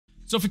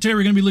So for today,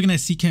 we're going to be looking at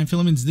Secant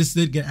Filaments. This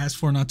did get asked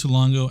for not too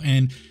long ago,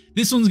 and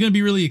this one's going to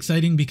be really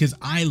exciting because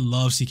I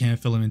love Secant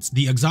Filaments.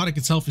 The exotic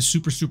itself is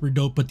super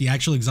dope, but the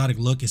actual exotic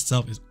look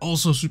itself is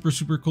also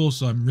super cool,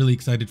 so I'm really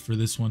excited for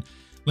this one.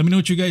 Let me know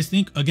what you guys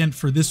think. Again,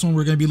 for this one,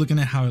 we're going to be looking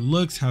at how it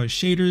looks, how it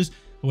shaders,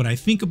 what I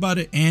think about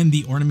it, and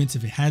the ornaments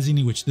if it has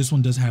any, which this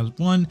one does have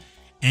one.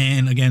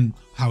 And again,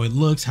 how it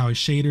looks, how it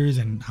shaders,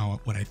 and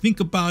what I think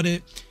about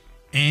it,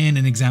 and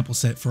an example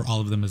set for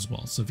all of them as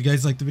well. So if you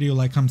guys like the video,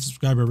 like, comment,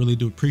 subscribe. I really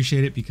do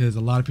appreciate it because a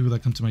lot of people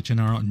that come to my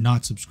channel are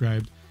not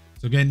subscribed.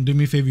 So again, do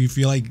me a favor, if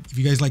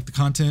you guys like the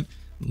content,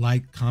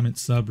 like, comment,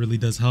 sub really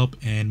does help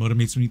and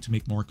motivates me to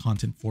make more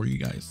content for you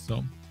guys.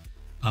 So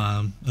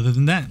other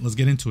than that, let's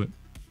get into it.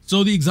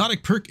 So the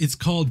exotic perk is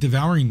called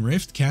Devouring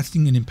Rift.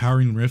 Casting an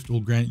Empowering Rift will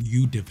grant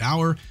you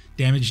Devour.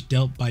 Damage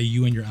dealt by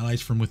you and your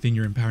allies from within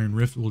your Empowering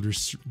Rift will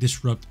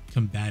disrupt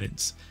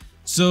combatants.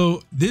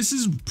 So this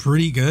is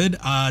pretty good.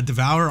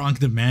 Devour on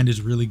demand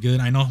is really good.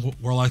 I know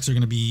warlocks are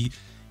going to be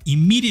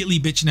immediately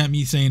bitching at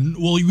me saying,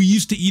 well, we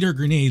used to eat our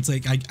grenades.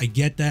 Like, I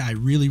get that. I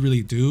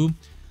really do.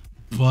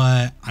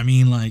 But I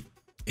mean, like,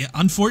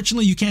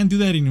 unfortunately, you can't do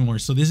that anymore.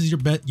 So this is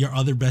your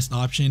other best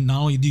option. Not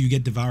only do you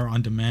get Devour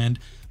on demand,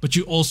 but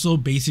you also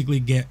basically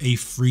get a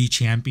free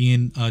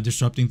champion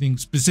disrupting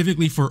things,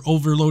 specifically for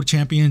overload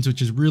champions,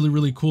 which is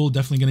really cool.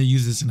 Definitely going to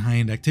use this in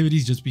high-end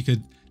activities just because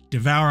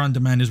Devour on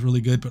demand is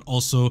really good, but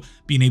also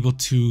being able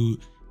to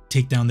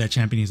take down that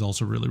champion is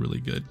also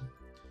really good.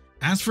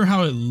 As for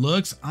how it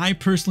looks, I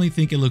personally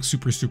think it looks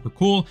super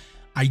cool.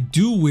 I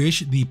do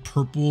wish the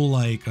purple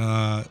like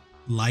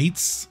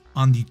lights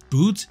on the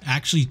boots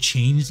actually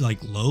changed like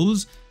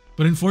glows,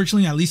 but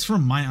unfortunately, at least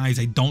from my eyes,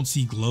 I don't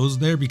see glows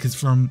there because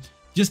from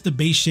just the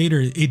base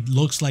shader, it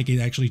looks like it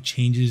actually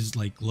changes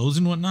like glows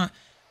and whatnot.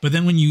 But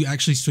then when you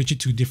actually switch it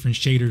to different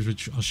shaders,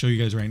 which I'll show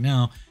you guys right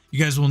now,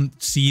 you guys will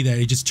see that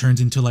it just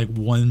turns into like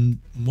one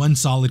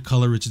solid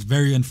color, which is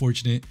very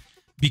unfortunate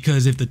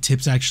because if the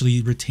tips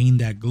actually retain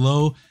that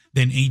glow,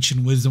 then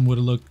Ancient Wisdom would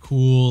have looked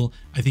cool.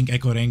 I think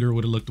Echoed Anger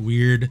would have looked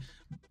weird.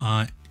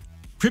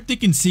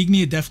 Cryptic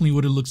Insignia definitely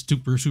would have looked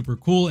super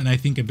cool. And I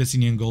think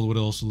Abyssinian Gold would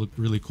have also looked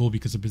really cool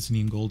because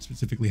Abyssinian Gold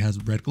specifically has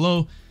red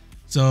glow.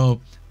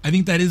 So I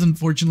think that is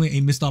unfortunately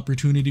a missed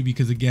opportunity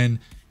because again,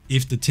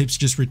 if the tips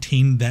just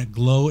retain that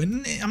glow,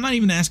 and I'm not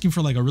even asking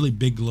for like a really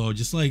big glow,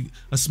 just like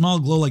a small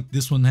glow like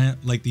this one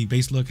like the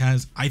base look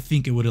has, I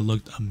think it would have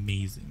looked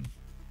amazing.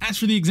 As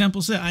for the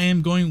example set, I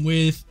am going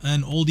with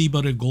an oldie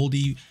but a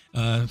goldie,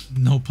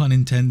 no pun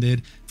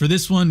intended. For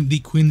this one, the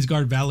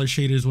Queensguard Valor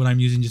shader is what I'm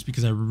using just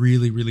because I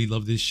really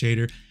love this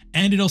shader.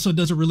 And it also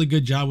does a really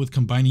good job with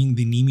combining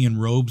the Nemean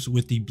robes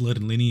with the Blood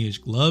and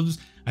Lineage gloves.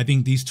 I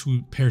think these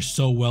two pair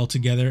so well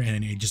together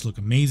and it just look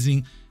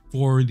amazing.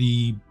 For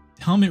the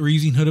helmet, we're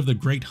using Hood of the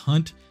Great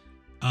Hunt,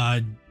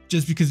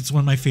 just because it's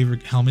one of my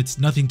favorite helmets.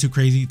 Nothing too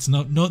crazy. It's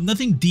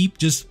nothing deep,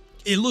 just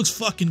it looks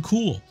fucking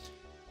cool.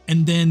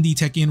 And then the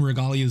Techian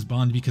Regalia's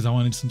Bond because I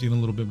wanted something a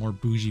little bit more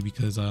bougie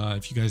because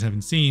if you guys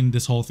haven't seen,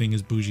 this whole thing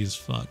is bougie as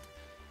fuck.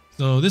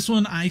 So this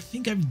one, I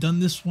think I've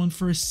done this one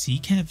for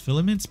Secant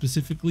Filament,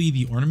 specifically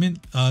the ornament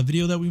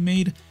video that we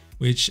made,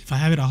 which if I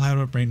have it, I'll have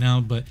it up right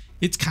now, but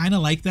it's kind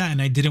of like that. And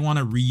I didn't want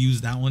to reuse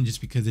that one just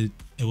because it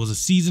was a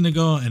season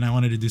ago and I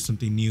wanted to do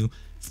something new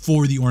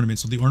for the ornament.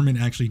 So the ornament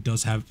actually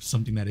does have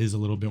something that is a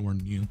little bit more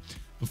new.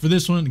 But for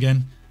this one,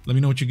 again, let me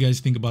know what you guys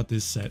think about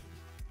this set.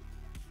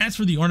 As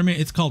for the ornament,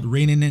 it's called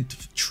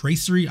Rayonnant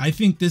Tracery. I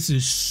think this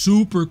is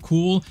super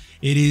cool.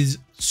 It is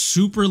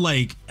super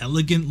like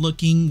elegant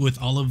looking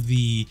with all of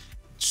the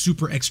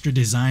super extra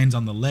designs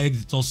on the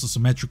legs. It's also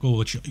symmetrical,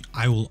 which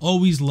I will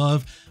always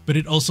love, but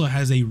it also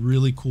has a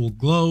really cool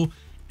glow.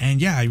 And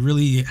yeah,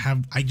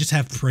 I just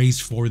have praise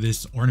for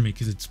this ornament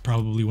because it's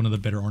probably one of the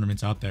better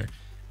ornaments out there.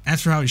 As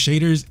for how it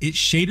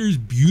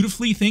shaders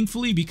beautifully,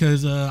 thankfully,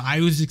 because I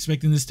was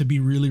expecting this to be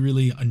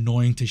really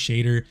annoying to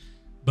shader,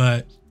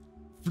 but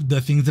the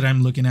things that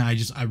I'm looking at,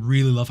 I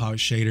really love how it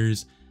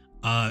shaders,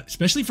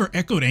 especially for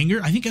Echoed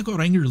Anger. I think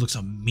Echoed Anger looks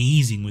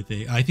amazing with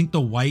it. I think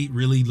the white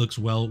really looks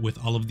well with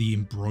all of the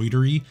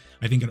embroidery.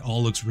 I think it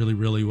all looks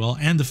really well,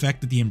 and the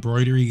fact that the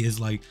embroidery is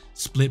like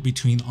split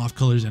between off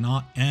colors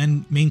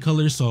and main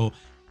colors, so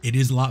it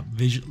is a lot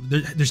visual.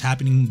 There's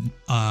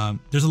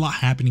a lot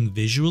happening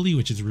visually,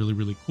 which is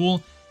really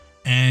cool.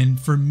 And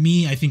for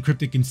me, I think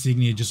Cryptic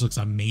Insignia just looks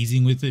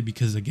amazing with it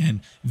because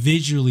again,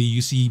 visually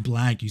you see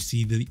black, you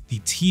see the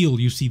teal,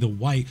 you see the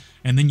white,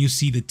 and then you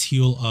see the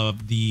teal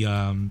of the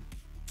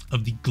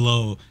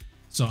glow.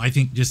 So I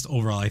think just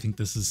overall, I think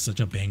this is such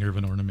a banger of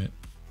an ornament.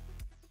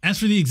 As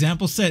for the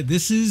example set,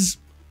 this is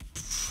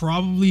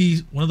probably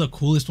one of the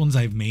coolest ones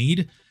I've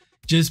made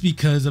just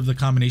because of the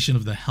combination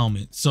of the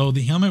helmet. So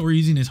the helmet we're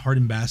using is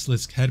Hardened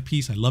Basilisk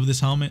headpiece. I love this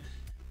helmet.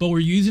 But we're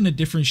using a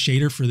different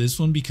shader for this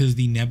one because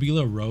the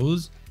Nebula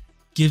Rose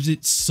gives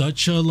it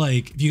such a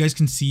like, if you guys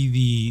can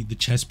see the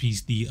chest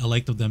piece, the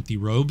Elect of the Empty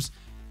Robes,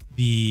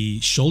 the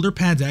shoulder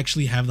pads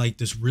actually have like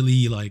this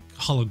really like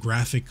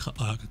holographic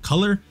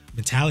color,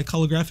 metallic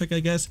holographic, I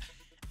guess.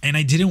 And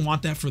I didn't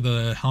want that for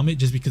the helmet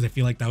just because I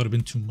feel like that would have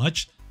been too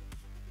much.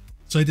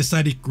 So I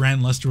decided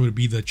Grand Luster would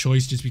be the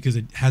choice just because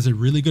it has a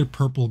really good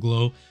purple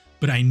glow,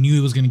 but I knew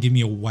it was going to give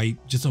me a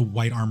white, just a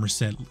white armor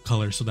set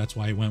color. So that's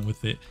why I went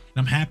with it. And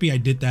I'm happy I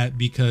did that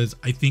because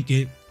I think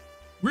it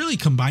really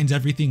combines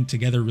everything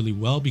together really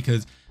well,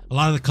 because a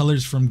lot of the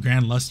colors from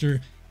Grand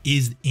Luster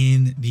is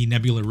in the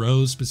Nebula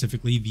Rose,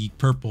 specifically the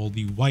purple,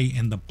 the white,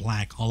 and the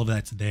black. All of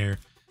that's there.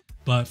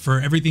 But for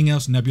everything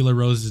else, Nebula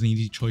Rose is an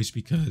easy choice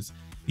because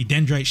the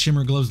Dendrite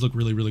Shimmer Gloves look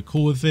really, really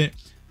cool with it.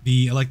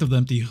 The Elect of the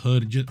Empty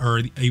Hood,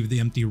 or the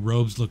Empty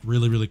Robes, look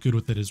really, really good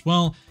with it as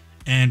well.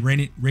 And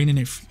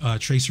Rayonnant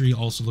Tracery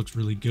also looks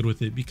really good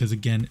with it because,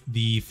 again,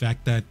 the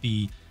fact that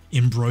the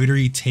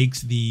embroidery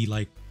takes the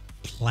like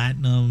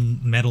platinum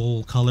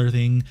metal color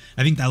thing,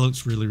 I think that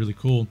looks really, really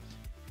cool.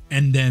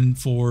 And then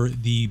for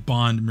the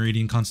Bond,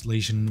 Meridian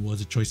Constellation was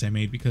a choice I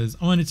made because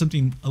I wanted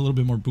something a little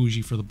bit more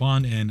bougie for the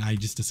Bond, and I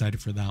just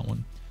decided for that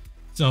one.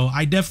 So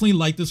I definitely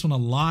like this one a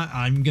lot.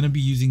 I'm going to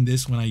be using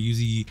this when I use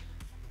the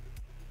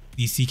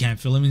Secant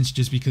Filaments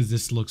just because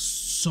this looks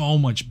so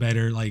much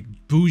better, like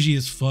bougie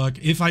as fuck.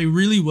 If I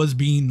really was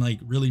being like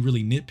really,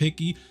 really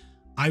nitpicky,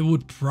 I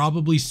would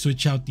probably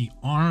switch out the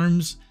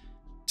arms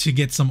to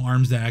get some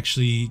arms that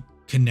actually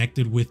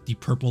connected with the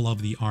purple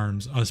of the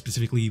arms,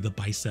 specifically the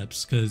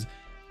biceps, because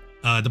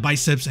the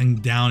biceps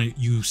and down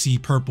you see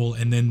purple,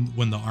 and then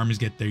when the arms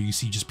get there you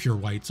see just pure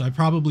white. So I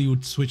probably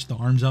would switch the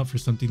arms out for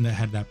something that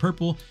had that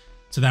purple,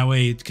 so that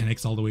way it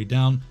connects all the way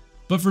down.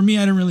 But for me,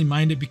 I don't really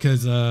mind it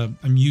because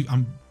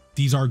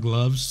these are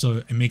gloves, so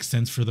it makes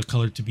sense for the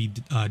color to be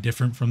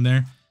different from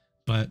there.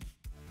 But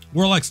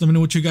Warlocks, let me know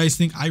what you guys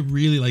think. I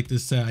really like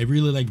this set. I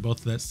really like both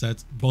of the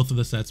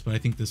sets, but I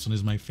think this one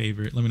is my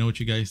favorite. Let me know what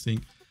you guys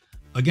think.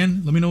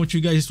 Again, let me know what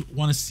you guys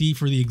want to see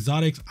for the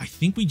exotics. I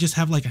think we just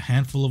have like a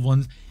handful of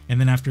ones, and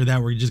then after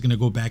that we're just gonna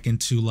go back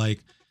into like,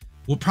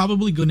 we're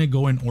probably gonna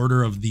go in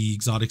order of the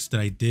exotics that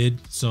I did.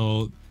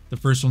 So the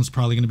first one's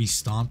probably gonna be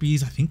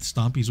Stompies. I think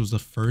Stompies was the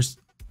first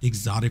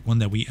exotic one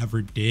that we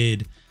ever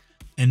did,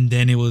 and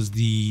then it was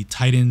the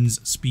Titans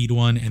speed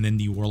one, and then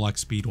the Warlock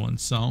speed one.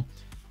 So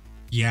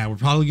yeah, we're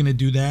probably gonna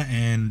do that,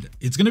 and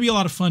it's gonna be a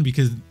lot of fun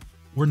because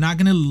we're not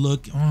gonna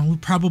look, we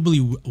probably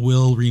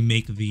will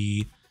remake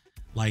the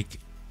like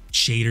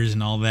shaders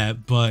and all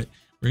that, but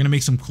we're gonna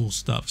make some cool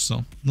stuff.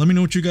 So let me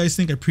know what you guys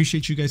think. I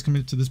appreciate you guys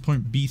coming to this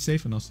point. Be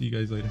safe, and I'll see you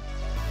guys later.